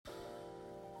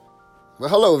Well,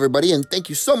 hello, everybody, and thank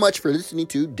you so much for listening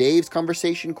to Dave's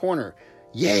Conversation Corner.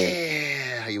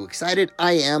 Yeah! Are you excited?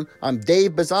 I am. I'm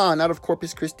Dave Bazan out of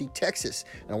Corpus Christi, Texas,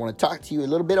 and I want to talk to you a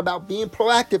little bit about being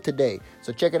proactive today.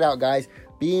 So check it out, guys.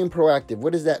 Being proactive,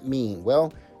 what does that mean?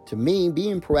 Well, to me,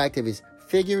 being proactive is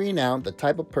figuring out the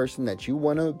type of person that you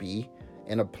want to be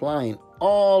and applying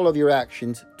all of your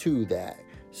actions to that.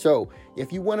 So,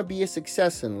 if you want to be a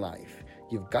success in life,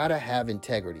 you've got to have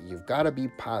integrity. You've got to be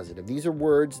positive. These are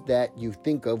words that you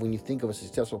think of when you think of a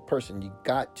successful person. You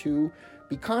got to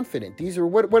be confident. These are,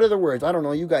 what are the words? I don't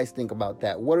know. You guys think about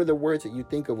that. What are the words that you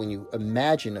think of when you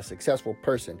imagine a successful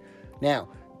person? Now,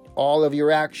 all of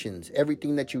your actions,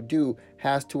 everything that you do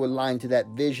has to align to that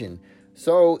vision.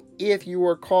 So if you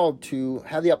are called to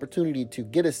have the opportunity to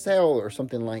get a sale or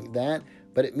something like that,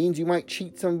 but it means you might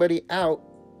cheat somebody out,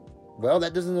 well,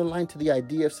 that doesn't align to the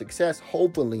idea of success.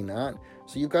 Hopefully not.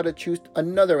 So you've got to choose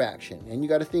another action, and you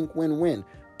got to think win-win.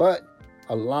 But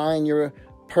align your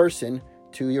person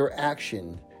to your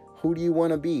action. Who do you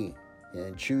want to be?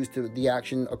 And choose the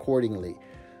action accordingly.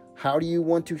 How do you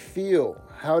want to feel?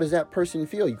 How does that person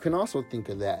feel? You can also think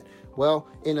of that. Well,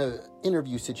 in an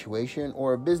interview situation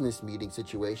or a business meeting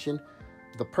situation,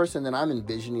 the person that I'm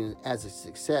envisioning as a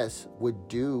success would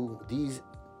do these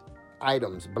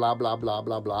items, blah, blah, blah,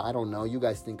 blah, blah. I don't know. You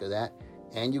guys think of that.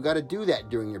 And you got to do that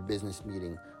during your business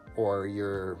meeting or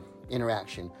your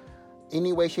interaction.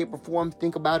 Any way, shape, or form,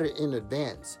 think about it in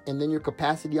advance. And then your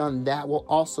capacity on that will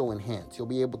also enhance. You'll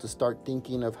be able to start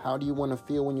thinking of how do you want to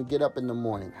feel when you get up in the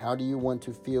morning? How do you want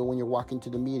to feel when you're walking to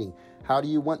the meeting? How do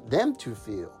you want them to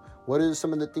feel? What are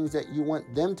some of the things that you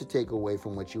want them to take away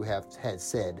from what you had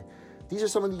said? These are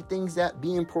some of the things that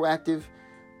being proactive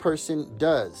person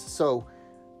does. So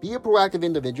be a proactive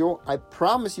individual. I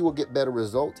promise you will get better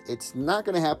results. It's not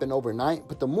going to happen overnight,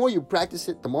 but the more you practice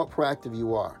it, the more proactive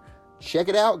you are. Check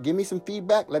it out. Give me some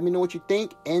feedback. Let me know what you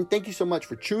think. And thank you so much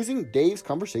for choosing Dave's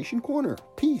Conversation Corner.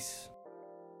 Peace.